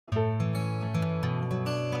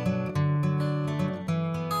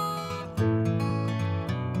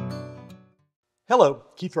Hello,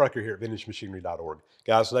 Keith Rucker here at VintageMachinery.org.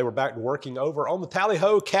 Guys, today we're back to working over on the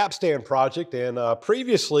Tally-Ho Capstan project, and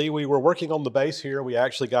previously we were working on the base here. We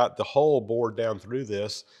actually got the hole bored down through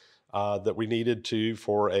this that we needed to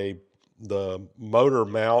for the motor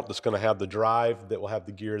mount that's going to have the drive that will have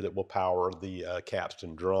the gear that will power the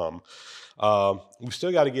Capstan drum. We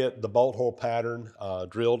still got to get the bolt hole pattern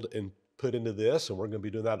drilled and put into this, and we're going to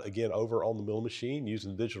be doing that again over on the mill machine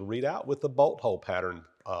using the digital readout with the bolt hole pattern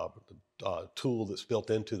tool that's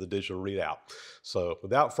built into the digital readout. So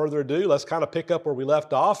without further ado, let's kind of pick up where we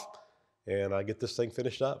left off and get this thing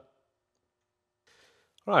finished up.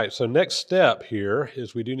 All right, so next step here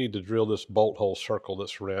is we do need to drill this bolt hole circle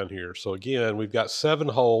that's around here. So again, we've got 7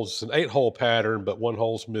 holes. It's an 8-hole pattern, but 1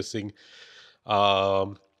 hole's missing.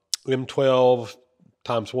 M12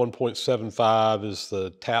 times 1.75 is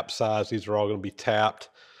the tap size. These are all going to be tapped.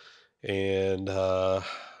 And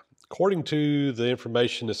according to the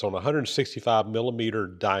information, it's on 165 millimeter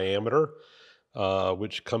diameter,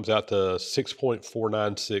 which comes out to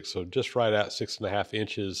 6.496, so just right at 6.5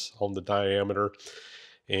 inches on the diameter.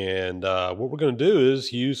 And what we're going to do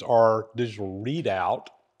is use our digital readout,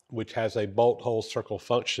 which has a bolt hole circle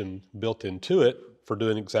function built into it for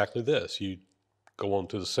doing exactly this. You go on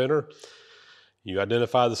to the center, you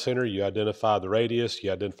identify the center, you identify the radius,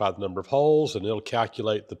 you identify the number of holes, and it'll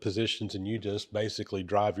calculate the positions, and you just basically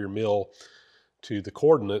drive your mill to the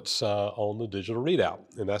coordinates on the digital readout.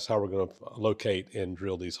 And that's how we're going to locate and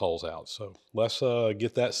drill these holes out. So let's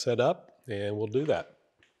get that set up, and we'll do that.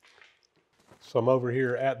 So I'm over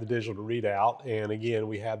here at the digital readout, and again,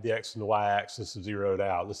 we have the X and the Y axis zeroed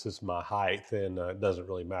out. This is my height, and it doesn't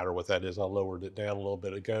really matter what that is. I lowered it down a little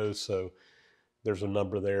bit ago, so there's a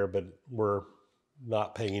number there, but we're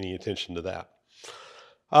not paying any attention to that.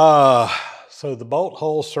 So the bolt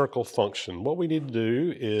hole circle function, what we need to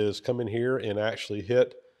do is come in here and actually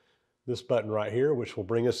hit this button right here, which will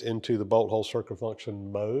bring us into the bolt hole circle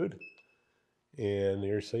function mode. And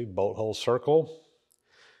here you see bolt hole circle.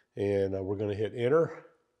 And we're going to hit enter,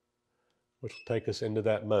 which will take us into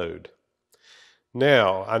that mode.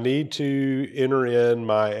 Now I need to enter in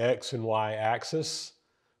my X and Y axis,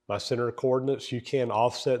 my center coordinates. You can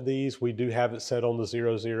offset these. We do have it set on the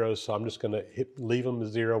 0, 0, so I'm just going to leave them to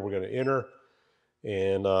 0. We're going to enter,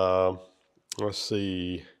 and let's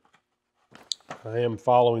see. I am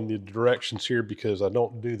following the directions here because I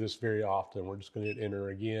don't do this very often. We're just going to hit enter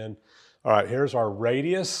again. All right, here's our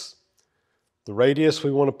radius. The radius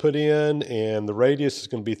we want to put in, and the radius is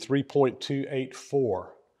going to be 3.284.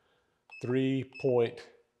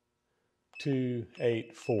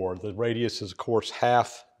 3.284. The radius is, of course,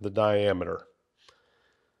 half the diameter.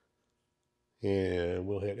 And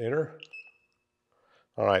we'll hit enter.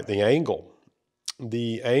 All right, the angle.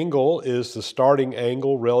 The angle is the starting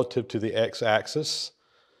angle relative to the x-axis.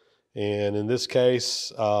 And in this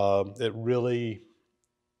case, it really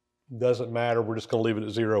doesn't matter. We're just going to leave it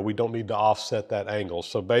at 0. We don't need to offset that angle.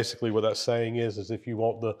 So basically what that's saying is if you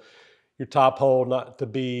want your top hole not to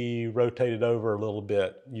be rotated over a little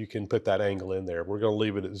bit, you can put that angle in there. We're going to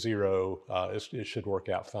leave it at 0. It should work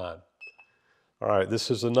out fine. All right, this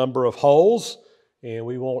is the number of holes, and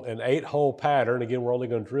we want an 8-hole pattern. Again, we're only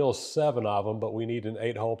going to drill 7 of them, but we need an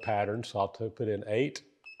 8-hole pattern, so I'll put in 8.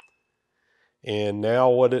 And now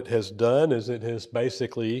what it has done is it has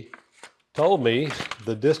basically told me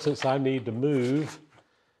the distance I need to move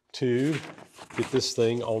to get this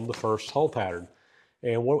thing on the first hole pattern.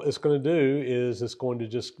 And what it's going to do is it's going to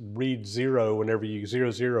just read 0 whenever you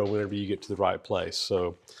whenever you get to the right place.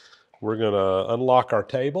 So we're going to unlock our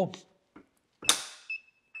table,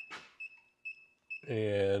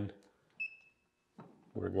 and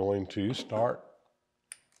we're going to start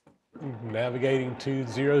navigating to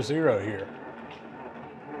 0, 0 here.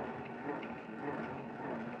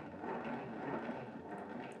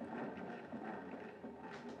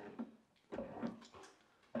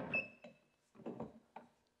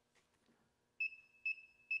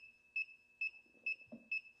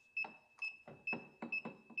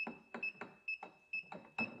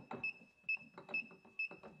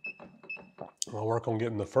 I'll work on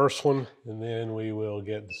getting the first one, and then we will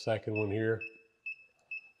get the second one here.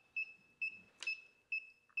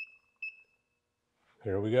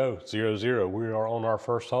 Here we go, 0, 0. We are on our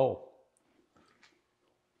first hole.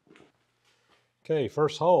 Okay,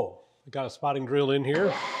 first hole. We got a spotting drill in here.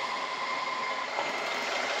 We'll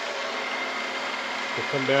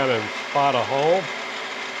come down and spot a hole.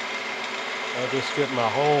 I'll just get my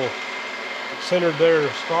hole centered there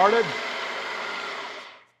started.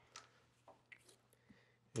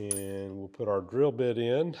 And we'll put our drill bit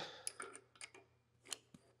in.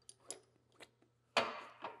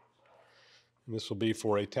 And this will be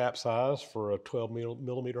for a tap size for a 12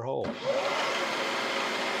 millimeter hole.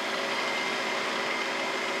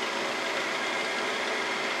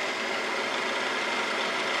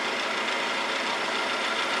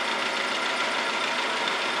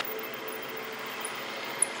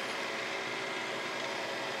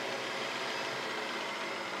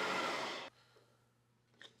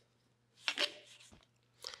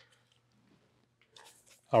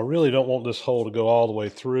 I really don't want this hole to go all the way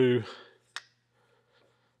through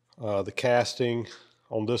the casting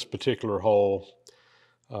on this particular hole.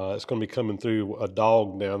 It's going to be coming through a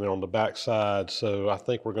dog down there on the back side, so I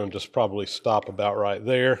think we're going to just probably stop about right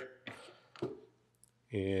there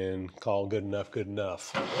and call good enough good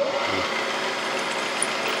enough.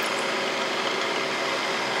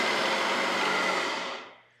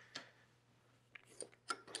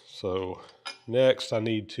 So next I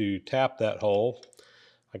need to tap that hole.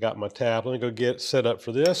 I got my tap. Let me go get set up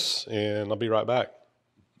for this, and I'll be right back.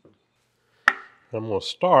 I'm going to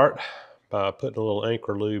start by putting a little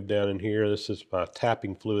anchor lube down in here. This is my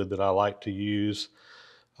tapping fluid that I like to use.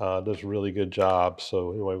 Does a really good job.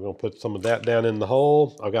 So anyway, we're going to put some of that down in the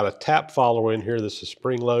hole. I've got a tap follower in here. This is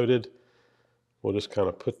spring loaded. We'll just kind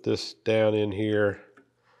of put this down in here.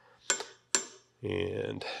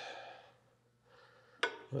 And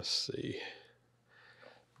let's see.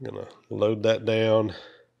 I'm going to load that down.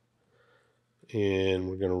 And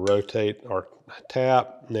we're going to rotate our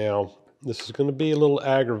tap. Now, this is going to be a little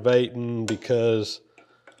aggravating because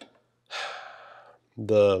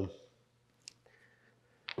the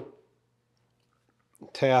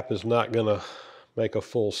tap is not going to make a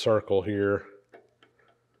full circle here.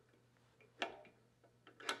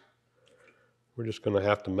 We're just going to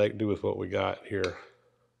have to make do with what we got here.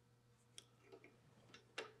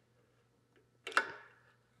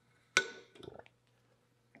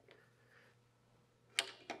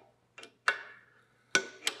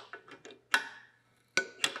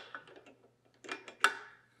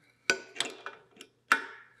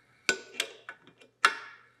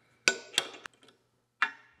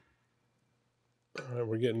 All right,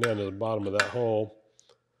 we're getting down to the bottom of that hole,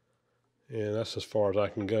 and that's as far as I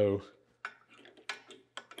can go.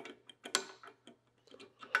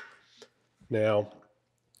 Now,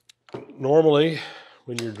 normally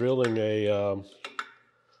when you're drilling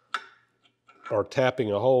or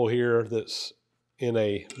tapping a hole here that's in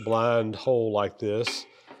a blind hole like this,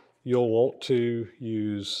 you'll want to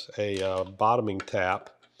use a bottoming tap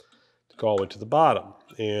to go all the way to the bottom.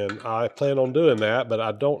 And I plan on doing that, but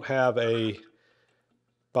I don't have a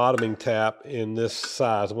bottoming tap in this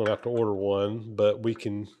size. I'm going to have to order one, but we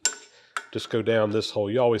can just go down this hole.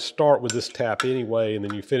 You always start with this tap anyway, and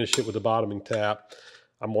then you finish it with the bottoming tap.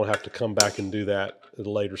 I'm going to have to come back and do that at a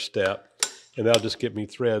later step. And that'll just get me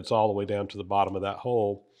threads all the way down to the bottom of that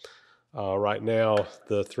hole. Right now,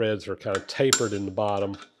 the threads are kind of tapered in the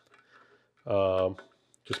bottom,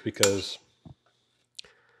 just because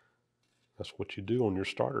that's what you do on your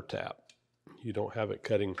starter tap. You don't have it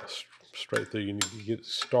cutting straight through. You need to get it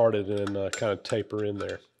started and kind of taper in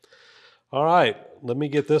there. All right, let me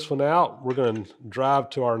get this one out. We're going to drive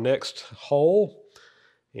to our next hole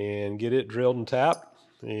and get it drilled and tapped.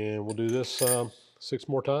 And we'll do this 6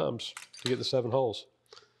 more times to get the 7 holes.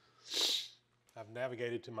 I've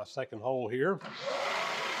navigated to my second hole here.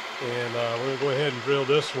 And we're going to go ahead and drill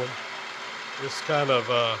this one. It's kind of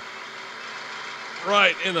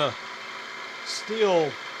right in a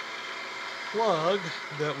steel plug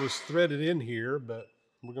that was threaded in here, but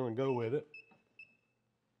we're going to go with it.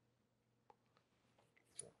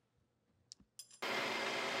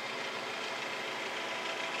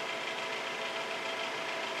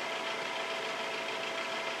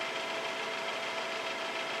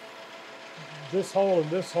 This hole and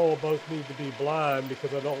this hole both need to be blind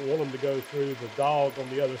because I don't want them to go through the dog on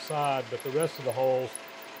the other side, but the rest of the holes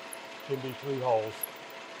can be 3 holes.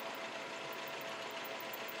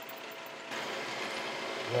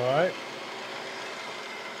 All right.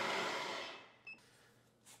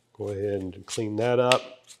 Go ahead and clean that up,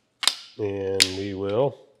 and we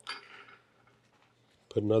will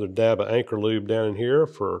put another dab of anchor lube down in here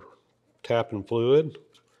for tapping fluid.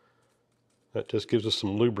 That just gives us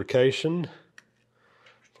some lubrication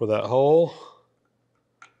for that hole.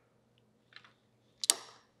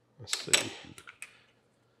 Let's see.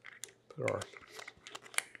 Put our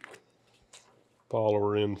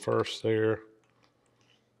follower in first there.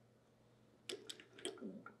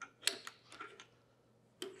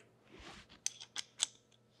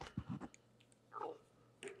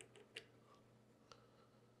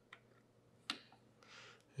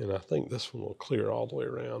 And I think this one will clear all the way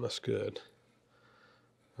around. That's good.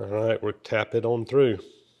 All right, we'll tap it on through.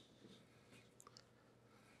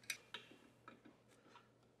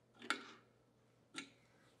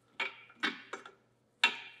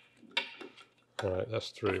 All right, that's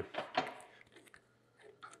through.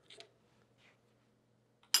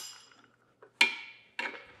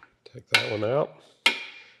 Take that one out, and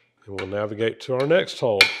we'll navigate to our next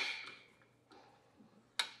hole.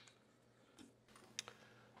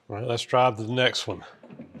 All right, let's drive to the next one.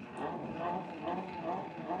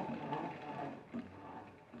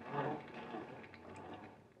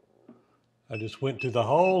 I just went to the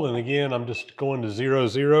hole, and again, I'm just going to 0,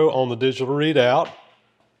 0 on the digital readout.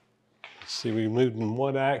 Let's see, we moved in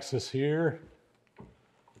one axis here.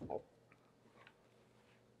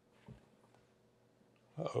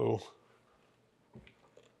 Uh-oh.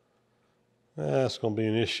 That's going to be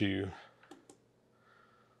an issue.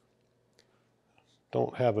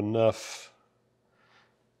 Don't have enough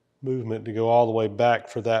movement to go all the way back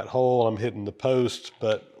for that hole. I'm hitting the post,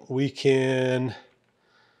 but we can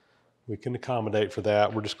accommodate for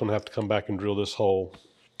that. We're just going to have to come back and drill this hole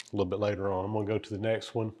a little bit later on. I'm going to go to the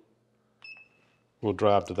next one. We'll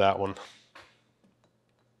drive to that one.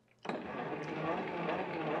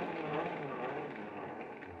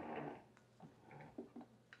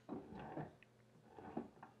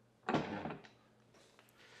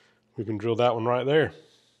 We can drill that one right there.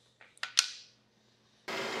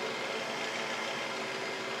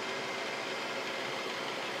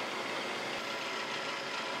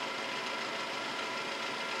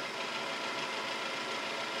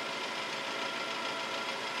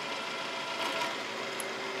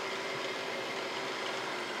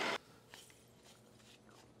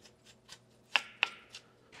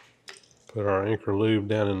 Put our anchor lube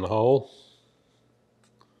down in the hole.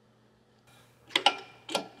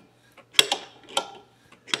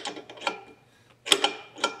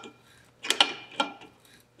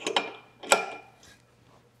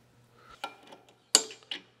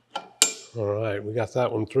 All right, we got that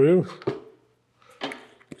one through.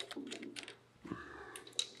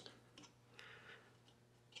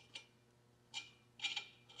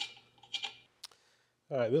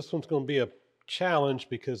 All right, this one's going to be a challenge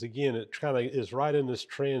because, again, it kind of is right in this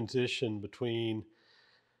transition between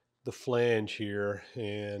the flange here,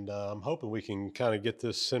 and I'm hoping we can kind of get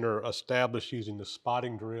this center established using the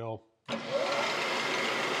spotting drill. We'll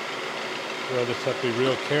just have to be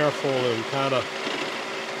real careful and kind of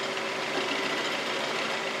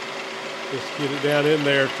just get it down in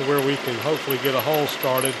there to where we can hopefully get a hole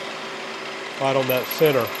started right on that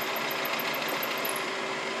center.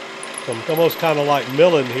 So I'm almost kind of like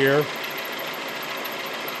milling here.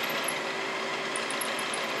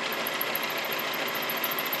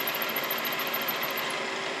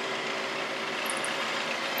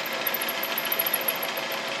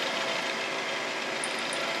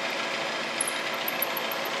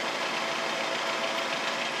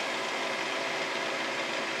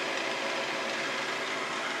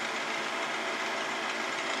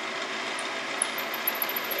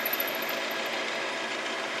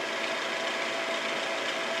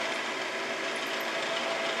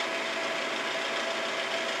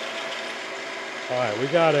 All right, we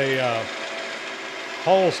got a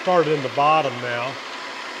hole started in the bottom now.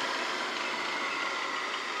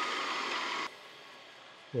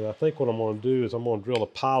 And I think what I'm going to do is I'm going to drill a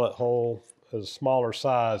pilot hole as a smaller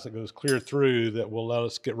size that goes clear through that will let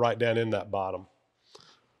us get right down in that bottom.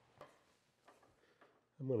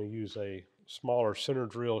 I'm going to use a smaller center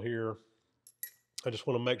drill here. I just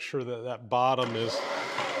want to make sure that that bottom is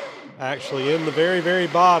actually in the very, very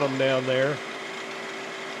bottom down there.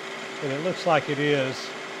 And it looks like it is.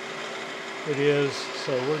 It is,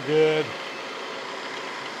 so we're good.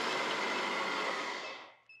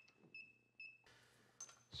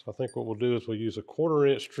 So I think what we'll do is we'll use a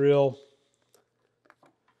 1/4 inch drill,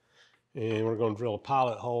 and we're going to drill a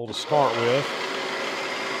pilot hole to start with.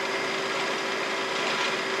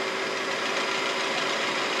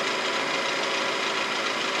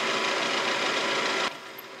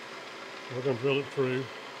 We're going to drill it through.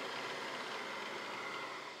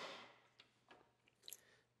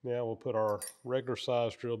 Now we'll put our regular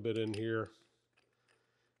size drill bit in here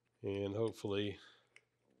and hopefully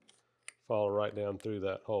follow right down through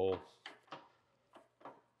that hole.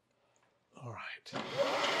 All right. Now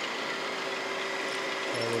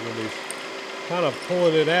we're going to be kind of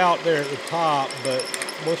pulling it out there at the top, but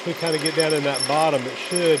once we kind of get down in that bottom, it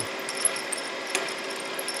should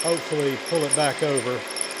hopefully pull it back over.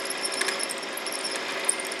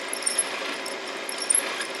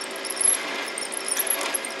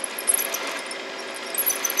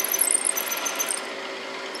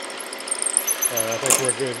 I think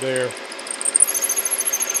we're good there.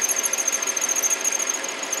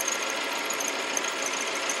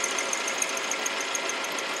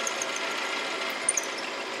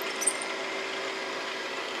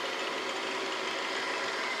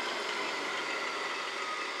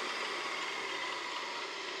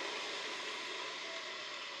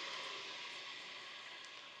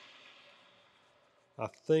 I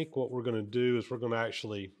think what we're going to do is we're going to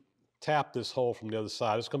actually tap this hole from the other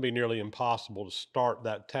side. It's going to be nearly impossible to start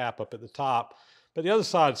that tap up at the top, but the other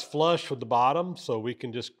side's flush with the bottom, so we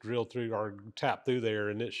can just drill through or tap through there,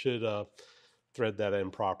 and it should thread that in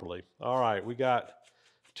properly. All right, we got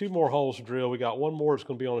 2 more holes to drill. We got one more that's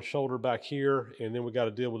going to be on a shoulder back here, and then we got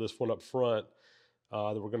to deal with this one up front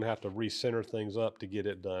that we're going to have to recenter things up to get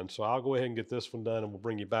it done. So I'll go ahead and get this one done, and we'll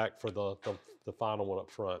bring you back for the final one up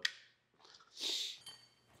front.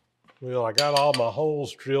 Well, I got all my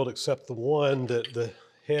holes drilled except the one that the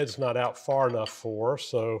head's not out far enough for.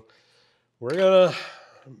 So we're going to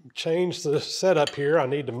change the setup here. I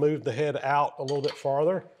need to move the head out a little bit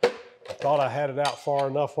farther. I thought I had it out far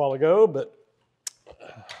enough a while ago, but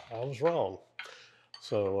I was wrong.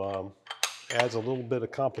 So adds a little bit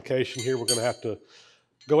of complication here. We're going to have to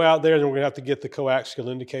go out there, and then we're going to have to get the coaxial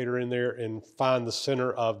indicator in there and find the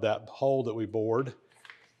center of that hole that we bored.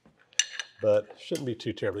 But shouldn't be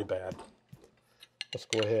too terribly bad. Let's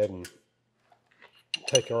go ahead and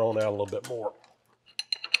take our own out a little bit more.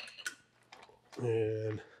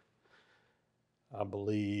 And I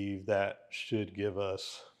believe that should give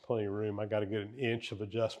us plenty of room. I got to get an inch of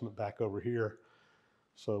adjustment back over here.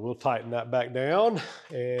 So we'll tighten that back down,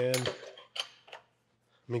 and let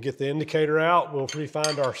me get the indicator out. We'll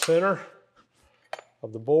re-find our center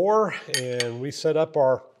of the bore, and we set up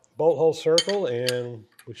our bolt hole circle, and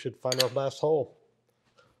we should find our last hole.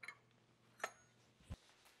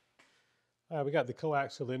 All right, we got the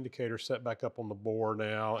coaxial indicator set back up on the bore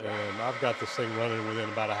now, and I've got this thing running within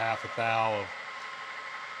about a half a thou of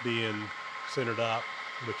being centered up,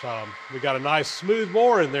 which we got a nice smooth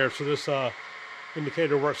bore in there, so this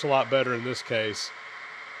indicator works a lot better in this case.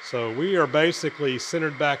 So we are basically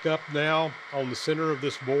centered back up now on the center of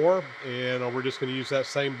this bore, and we're just going to use that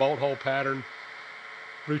same bolt hole pattern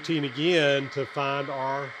routine again to find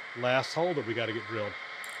our last hole that we got to get drilled.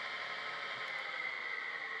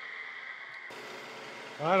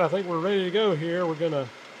 All right, I think we're ready to go here. We're going to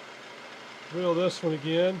drill this one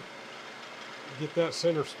again, get that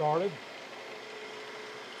center started.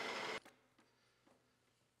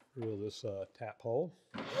 Drill this tap hole.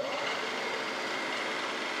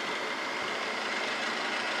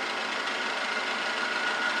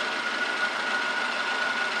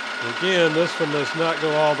 Again, this one does not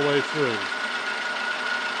go all the way through.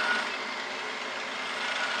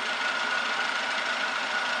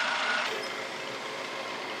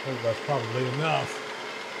 I think that's probably enough.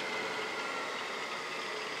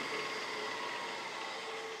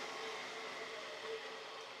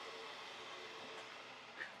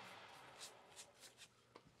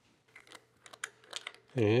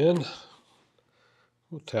 And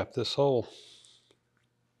we'll tap this hole.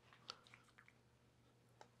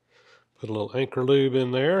 Put a little anchor lube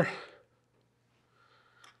in there.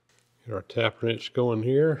 Get our tap wrench going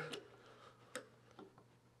here.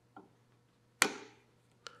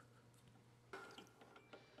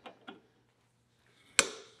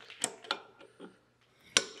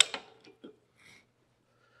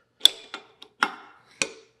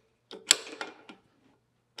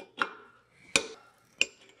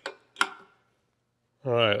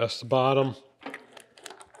 All right, that's the bottom.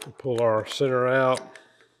 We'll pull our center out.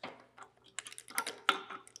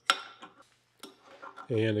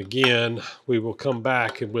 And again, we will come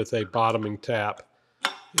back with a bottoming tap.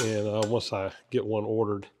 And once I get one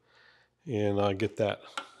ordered and get that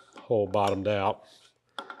hole bottomed out.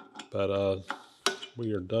 But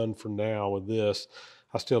we are done for now with this.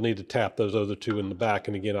 I still need to tap those other 2 in the back.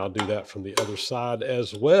 And again, I'll do that from the other side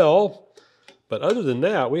as well. But other than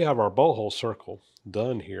that, we have our bolt hole circle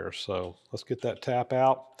done here. So let's get that tap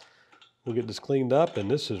out. We'll get this cleaned up,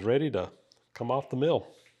 and this is ready to come off the mill.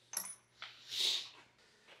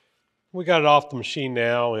 We got it off the machine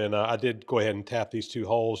now, and I did go ahead and tap these 2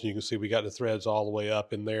 holes. And you can see we got the threads all the way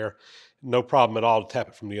up in there. No problem at all to tap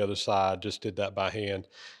it from the other side. Just did that by hand.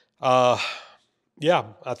 Yeah,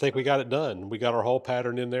 I think we got it done. We got our hole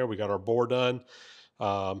pattern in there. We got our bore done.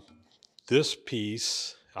 This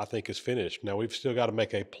piece, I think, is finished. Now we've still got to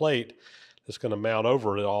make a plate that's going to mount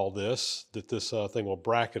over all this, that this thing will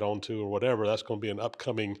bracket onto or whatever. That's going to be an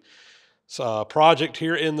upcoming project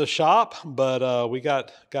here in the shop, but we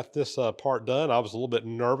got this part done. I was a little bit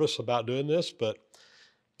nervous about doing this, but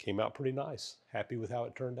came out pretty nice. Happy with how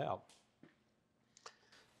it turned out.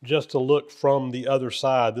 Just to look from the other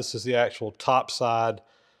side, this is the actual top side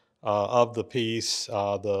of the piece.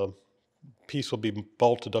 The piece will be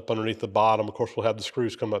bolted up underneath the bottom. Of course, we'll have the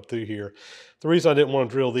screws come up through here. The reason I didn't want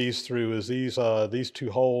to drill these through is these 2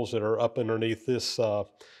 holes that are up underneath this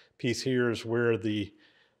piece here is where the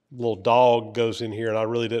little dog goes in here, and I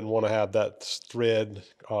really didn't want to have that thread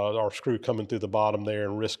or screw coming through the bottom there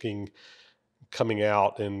and risking coming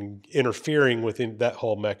out and interfering within that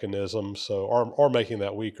whole mechanism, so or making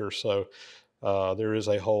that weaker. So there is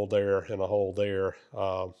a hole there and a hole there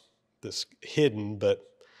that's hidden but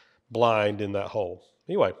blind in that hole.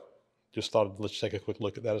 Anyway, just thought let's take a quick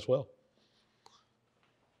look at that as well.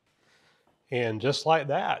 And just like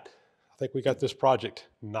that, I think we got this project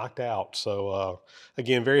knocked out. So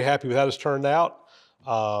again, very happy with how this turned out.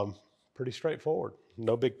 Pretty straightforward,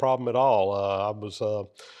 no big problem at all. I was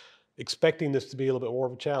expecting this to be a little bit more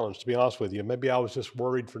of a challenge, to be honest with you. Maybe I was just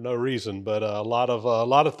worried for no reason, but a lot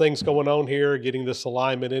of things going on here. Getting this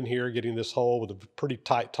alignment in here, getting this hole with a pretty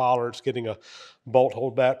tight tolerance, getting a bolt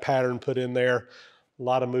hold back pattern put in there. A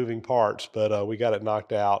lot of moving parts, but we got it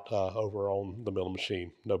knocked out over on the milling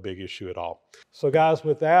machine. No big issue at all. So guys,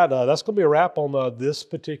 with that, that's going to be a wrap on this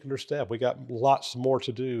particular step. We got lots more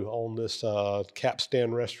to do on this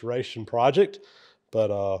capstan restoration project, but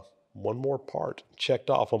one more part checked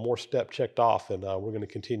off, one more step checked off, and we're going to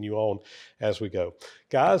continue on as we go.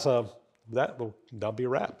 Guys, that'll be a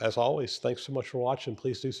wrap. As always, thanks so much for watching.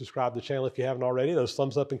 Please do subscribe to the channel if you haven't already. Those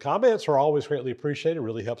thumbs up and comments are always greatly appreciated. It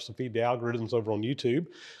really helps to feed the algorithms over on YouTube.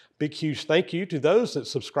 Big, huge thank you to those that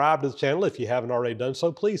subscribe to the channel. If you haven't already done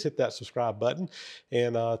so, please hit that subscribe button.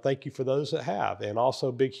 And thank you for those that have. And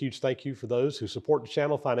also big, huge thank you for those who support the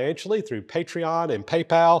channel financially through Patreon and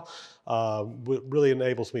PayPal. It really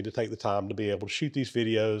enables me to take the time to be able to shoot these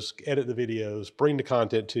videos, edit the videos, bring the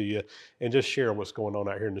content to you, and just share what's going on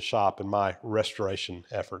out here in the shop and my restoration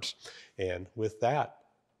efforts. And with that,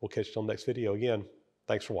 we'll catch you on the next video again.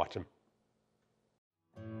 Thanks for watching.